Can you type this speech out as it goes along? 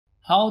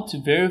How to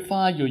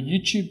verify your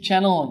YouTube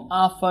channel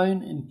on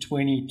iPhone in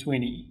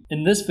 2020.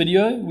 In this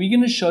video, we're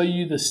going to show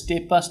you the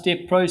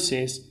step-by-step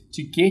process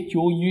to get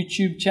your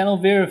YouTube channel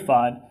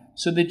verified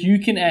so that you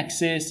can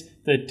access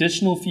the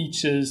additional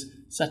features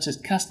such as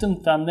custom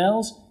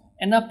thumbnails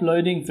and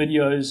uploading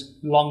videos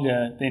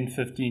longer than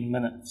 15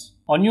 minutes.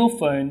 On your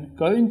phone,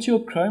 go into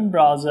your Chrome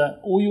browser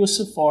or your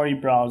Safari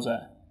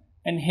browser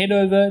and head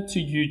over to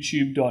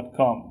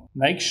youtube.com.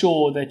 Make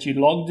sure that you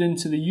logged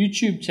into the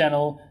YouTube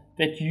channel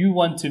that you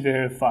want to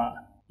verify.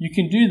 You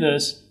can do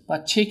this by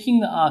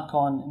checking the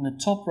icon in the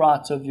top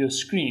right of your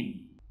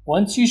screen.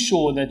 Once you're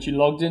sure that you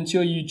logged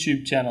into your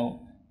YouTube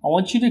channel, I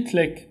want you to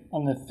click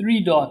on the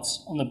three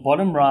dots on the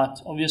bottom right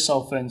of your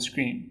cell phone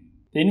screen.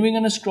 Then we're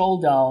going to scroll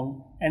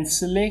down and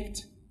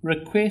select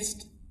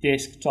Request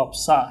Desktop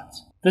Site.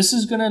 This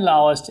is going to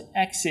allow us to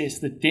access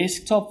the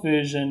desktop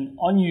version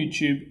on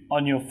YouTube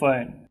on your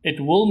phone. It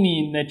will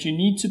mean that you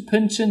need to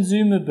pinch and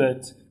zoom a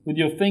bit with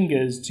your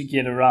fingers to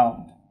get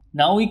around.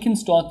 Now we can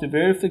start the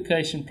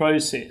verification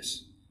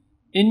process.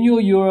 In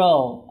your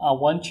URL, I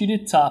want you to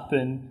type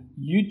in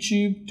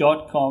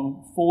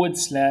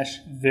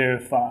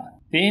youtube.com/verify.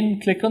 Then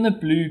click on the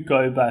blue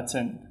Go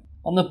button.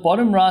 On the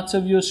bottom right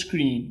of your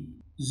screen,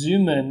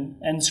 zoom in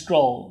and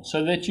scroll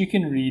so that you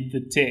can read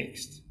the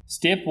text.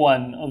 Step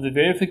 1 of the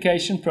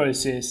verification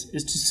process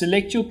is to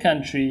select your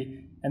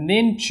country and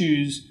then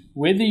choose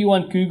whether you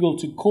want Google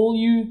to call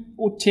you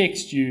or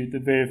text you the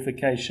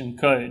verification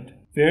code.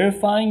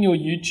 Verifying your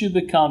YouTube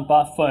account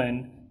by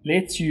phone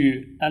lets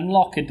you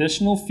unlock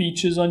additional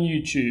features on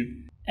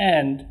YouTube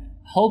and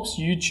helps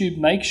YouTube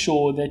make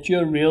sure that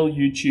you're a real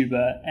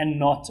YouTuber and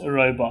not a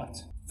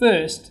robot.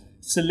 First,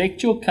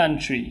 select your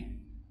country.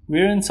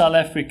 We're in South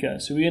Africa,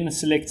 so we're going to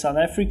select South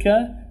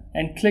Africa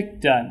and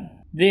click Done.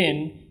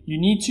 Then you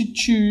need to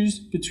choose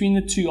between the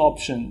two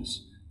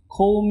options.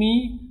 Call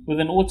me with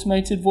an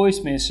automated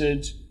voice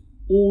message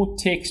or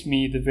text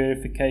me the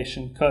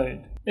verification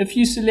code. If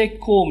you select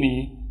Call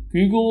Me,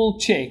 Google will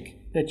check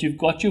that you've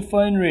got your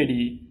phone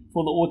ready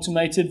for the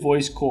automated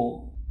voice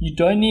call. You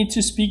don't need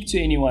to speak to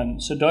anyone,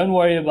 so don't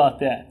worry about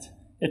that.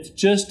 It's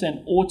just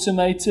an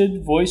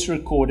automated voice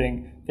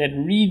recording that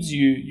reads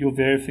you your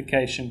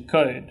verification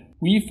code.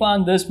 We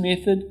find this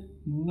method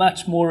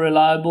much more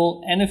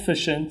reliable and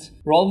efficient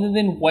rather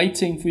than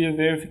waiting for your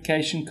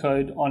verification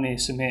code on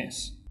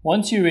SMS.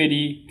 Once you're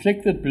ready,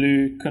 click the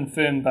blue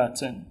Confirm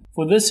button.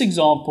 For this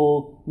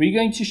example, we're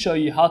going to show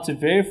you how to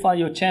verify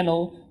your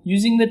channel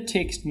using the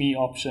Text Me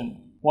option.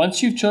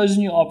 Once you've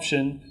chosen your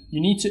option, you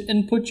need to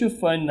input your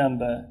phone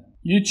number.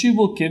 YouTube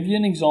will give you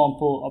an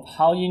example of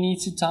how you need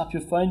to type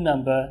your phone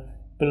number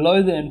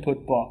below the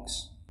input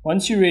box.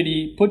 Once you're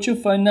ready, put your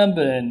phone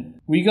number in.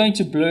 We're going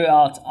to blur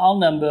out our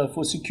number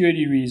for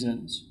security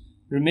reasons.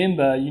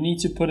 Remember, you need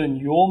to put in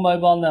your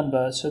mobile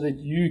number so that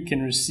you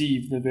can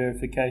receive the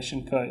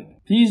verification code.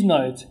 Please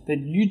note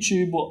that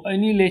YouTube will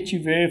only let you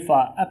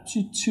verify up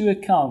to 2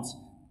 accounts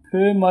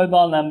per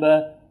mobile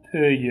number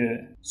per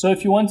year. So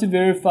if you want to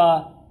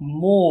verify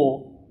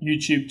more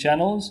YouTube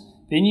channels,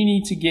 then you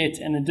need to get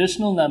an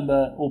additional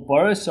number or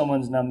borrow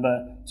someone's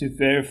number to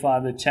verify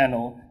the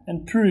channel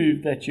and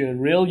prove that you're a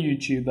real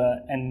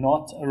YouTuber and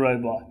not a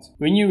robot.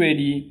 When you're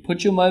ready,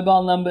 put your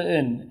mobile number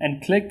in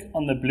and click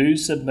on the blue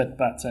Submit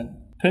button.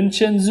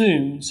 Pinch and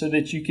zoom so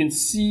that you can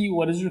see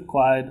what is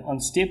required on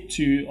step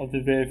 2 of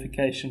the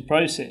verification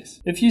process.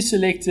 If you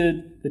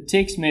selected the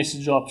text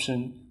message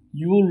option,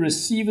 you will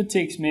receive a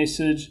text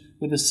message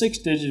with a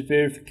 6-digit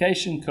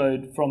verification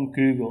code from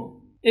Google.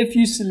 If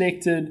you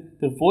selected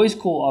the voice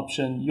call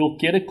option, you'll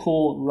get a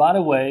call right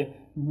away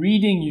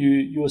reading you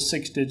your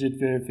 6-digit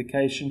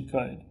verification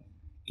code.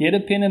 Get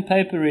a pen and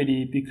paper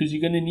ready because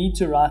you're going to need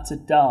to write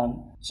it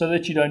down so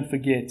that you don't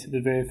forget the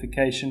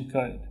verification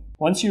code.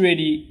 Once you're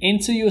ready,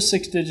 enter your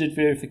 6-digit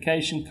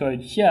verification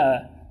code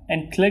here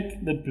and click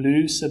the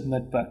blue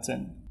Submit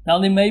button. Now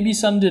there may be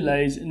some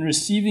delays in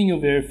receiving your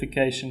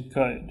verification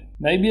code.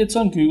 Maybe it's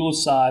on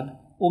Google's side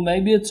or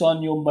maybe it's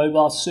on your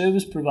mobile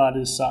service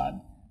provider's side.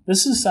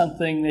 This is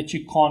something that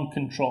you can't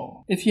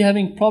control. If you're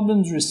having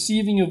problems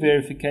receiving your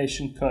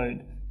verification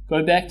code,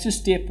 go back to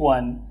step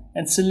 1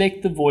 and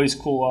select the voice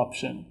call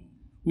option.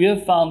 We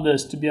have found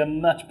this to be a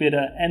much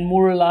better and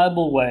more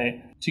reliable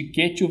way to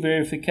get your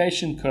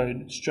verification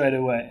code straight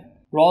away,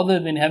 rather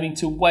than having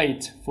to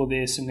wait for the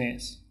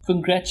SMS.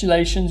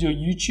 Congratulations, your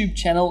YouTube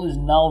channel is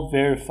now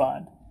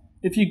verified.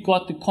 If you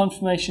got the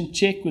confirmation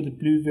check with the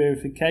blue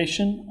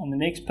verification on the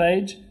next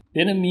page,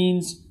 then it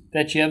means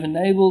that you have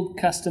enabled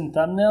custom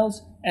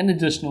thumbnails and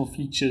additional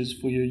features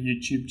for your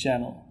YouTube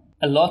channel.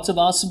 A lot of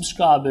our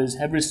subscribers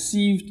have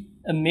received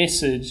a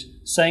message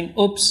saying,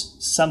 "Oops,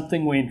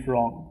 something went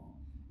wrong."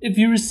 If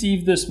you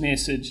receive this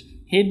message,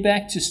 head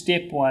back to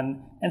step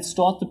 1 and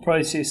start the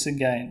process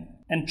again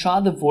and try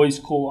the voice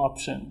call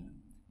option.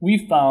 We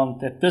found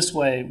that this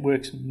way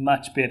works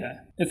much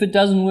better. If it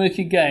doesn't work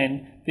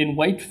again, then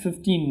wait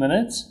 15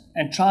 minutes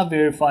and try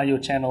verify your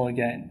channel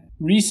again.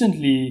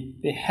 Recently,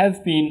 there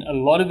have been a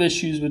lot of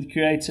issues with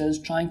creators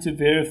trying to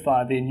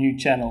verify their new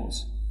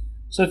channels.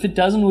 So if it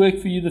doesn't work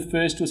for you the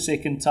first or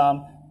second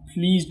time,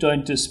 please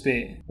don't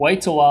despair.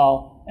 Wait a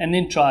while and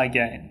then try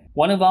again.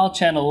 One of our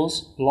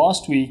channels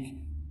last week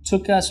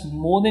took us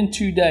more than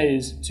 2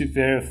 days to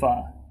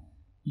verify.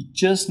 You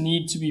just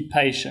need to be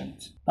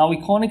patient. Now,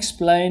 we can't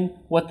explain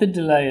what the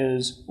delay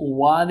is or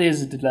why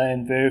there's a delay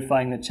in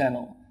verifying the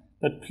channel,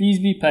 but please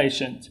be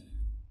patient.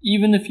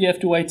 Even if you have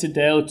to wait a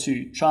day or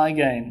two, try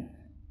again.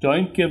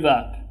 Don't give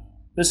up.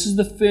 This is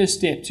the first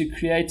step to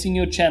creating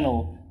your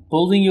channel,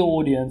 building your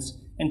audience,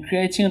 and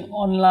creating an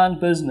online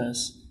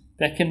business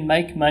that can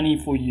make money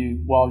for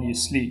you while you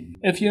sleep.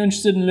 If you're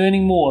interested in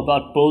learning more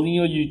about building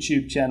your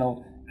YouTube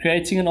channel,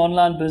 creating an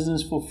online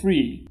business for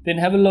free, then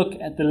have a look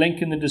at the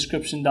link in the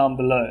description down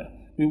below,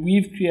 where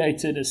we've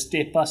created a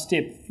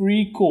step-by-step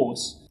free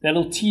course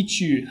that'll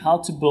teach you how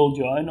to build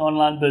your own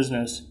online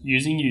business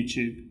using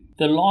YouTube.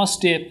 The last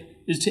step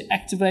is to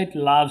activate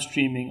live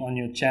streaming on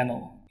your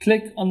channel.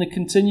 Click on the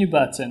continue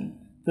button.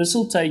 This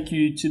will take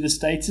you to the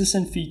status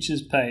and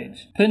features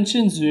page. Pinch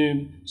and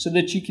zoom so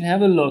that you can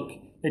have a look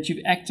that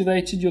you've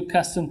activated your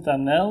custom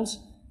thumbnails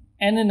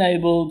and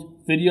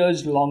enabled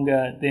videos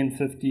longer than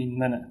 15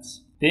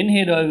 minutes. Then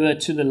head over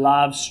to the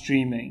live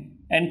streaming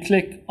and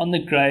click on the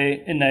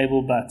grey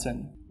enable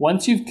button.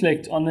 Once you've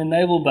clicked on the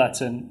enable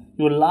button,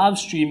 your live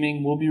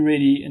streaming will be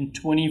ready in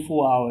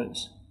 24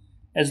 hours,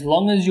 as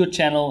long as your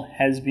channel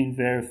has been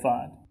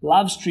verified.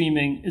 Live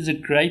streaming is a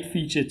great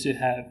feature to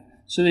have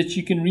so that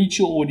you can reach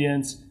your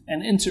audience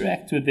and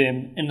interact with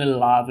them in a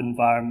live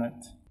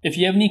environment. If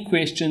you have any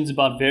questions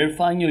about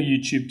verifying your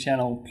YouTube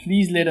channel,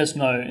 please let us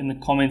know in the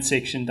comment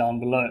section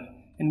down below,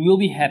 and we'll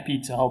be happy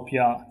to help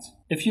you out.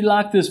 If you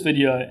liked this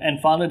video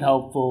and found it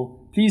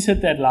helpful, please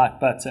hit that like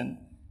button.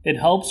 It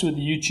helps with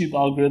the YouTube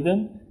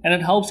algorithm, and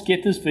it helps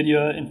get this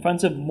video in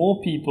front of more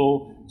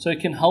people so it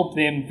can help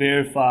them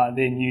verify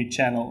their new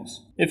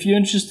channels. If you're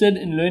interested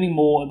in learning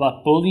more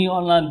about building your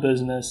online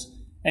business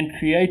and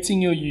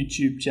creating your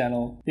YouTube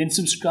channel, then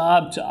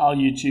subscribe to our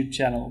YouTube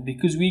channel,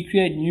 because we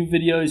create new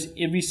videos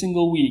every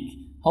single week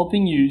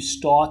helping you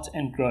start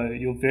and grow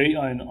your very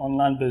own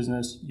online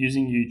business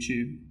using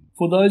YouTube.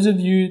 For those of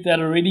you that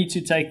are ready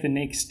to take the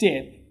next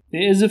step,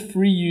 there is a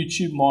free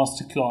YouTube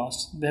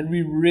masterclass that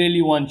we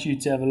really want you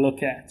to have a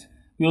look at.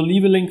 We'll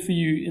leave a link for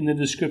you in the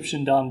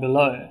description down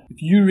below.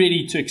 If you're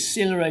ready to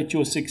accelerate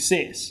your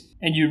success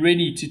and you're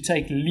ready to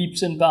take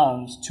leaps and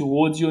bounds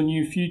towards your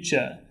new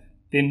future,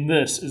 then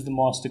this is the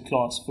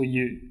masterclass for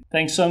you.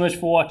 Thanks so much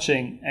for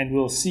watching, and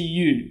we'll see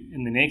you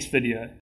in the next video.